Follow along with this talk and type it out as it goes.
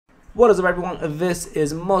What is up, everyone? This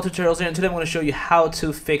is MoTutorials here, and today I'm going to show you how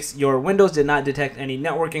to fix your Windows did not detect any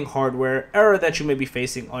networking hardware error that you may be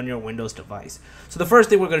facing on your Windows device. So the first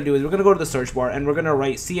thing we're going to do is we're going to go to the search bar and we're going to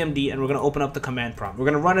write CMD and we're going to open up the command prompt. We're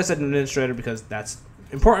going to run as an administrator because that's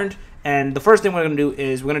important. And the first thing we're going to do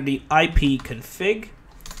is we're going to do ipconfig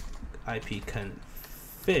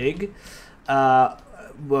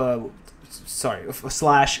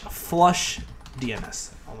slash flush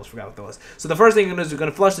DNS. Almost forgot what that was. So the first thing you're going to do is you're going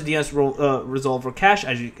to flush the DNS resolver cache,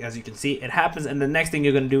 as you can see, it happens. And the next thing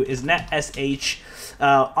you're going to do is netsh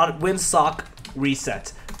on winsock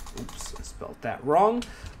reset. Oops, I spelled that wrong.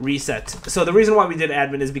 Reset. So the reason why we did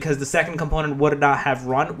admin is because the second component would not have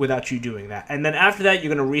run without you doing that. And then after that,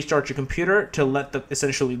 you're going to restart your computer to let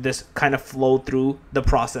essentially this kind of flow through the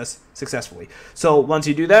process successfully. So once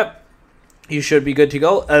you do that, you should be good to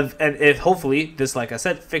go, and if hopefully this, like I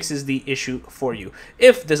said, fixes the issue for you.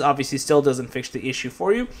 If this obviously still doesn't fix the issue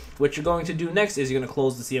for you, what you're going to do next is you're going to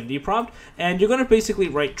close the CMD prompt and you're going to basically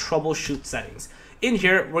write troubleshoot settings. In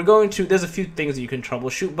here, there's a few things that you can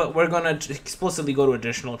troubleshoot, but we're going to explicitly go to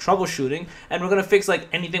additional troubleshooting, and we're going to fix like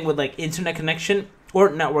anything with like internet connection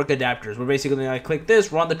or network adapters. We're basically going to click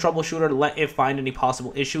this, run the troubleshooter, let it find any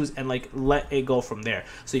possible issues, and like let it go from there.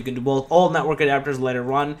 So you can do both all network adapters, let it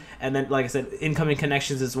run, and then like I said, incoming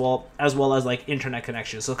connections as well as like internet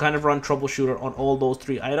connections. So kind of run troubleshooter on all those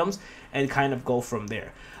three items and kind of go from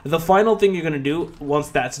there. The final thing you're going to do once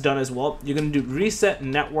that's done as well, you're going to do reset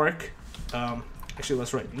network. Actually,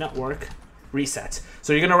 let's write network reset.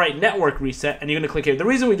 So you're going to write network reset and you're going to click here. The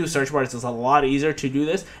reason we do search bar is it's a lot easier to do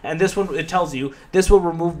this, and this one, it tells you this will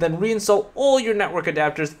remove, then reinstall all your network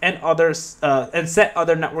adapters and others and set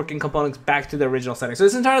other networking components back to the original settings. So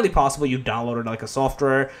it's entirely possible you downloaded like a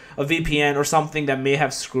software, a VPN or something that may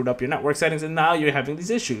have screwed up your network settings, and now you're having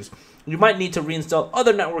these issues. You might need to reinstall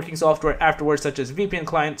other networking software afterwards, such as VPN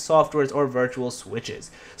client softwares or virtual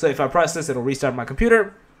switches. So if I press this, it'll restart my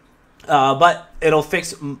computer. But it'll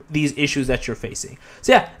fix these issues that you're facing.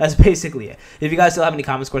 So yeah, that's basically it. If you guys still have any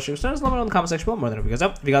comments, questions, concerns, let me know in the comment section below. More than if you guys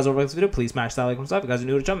up. If you guys over this video, please smash that like button. If you guys are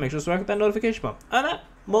new to the channel, make sure to select that notification bell. And that,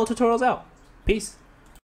 MoTutorials out. Peace.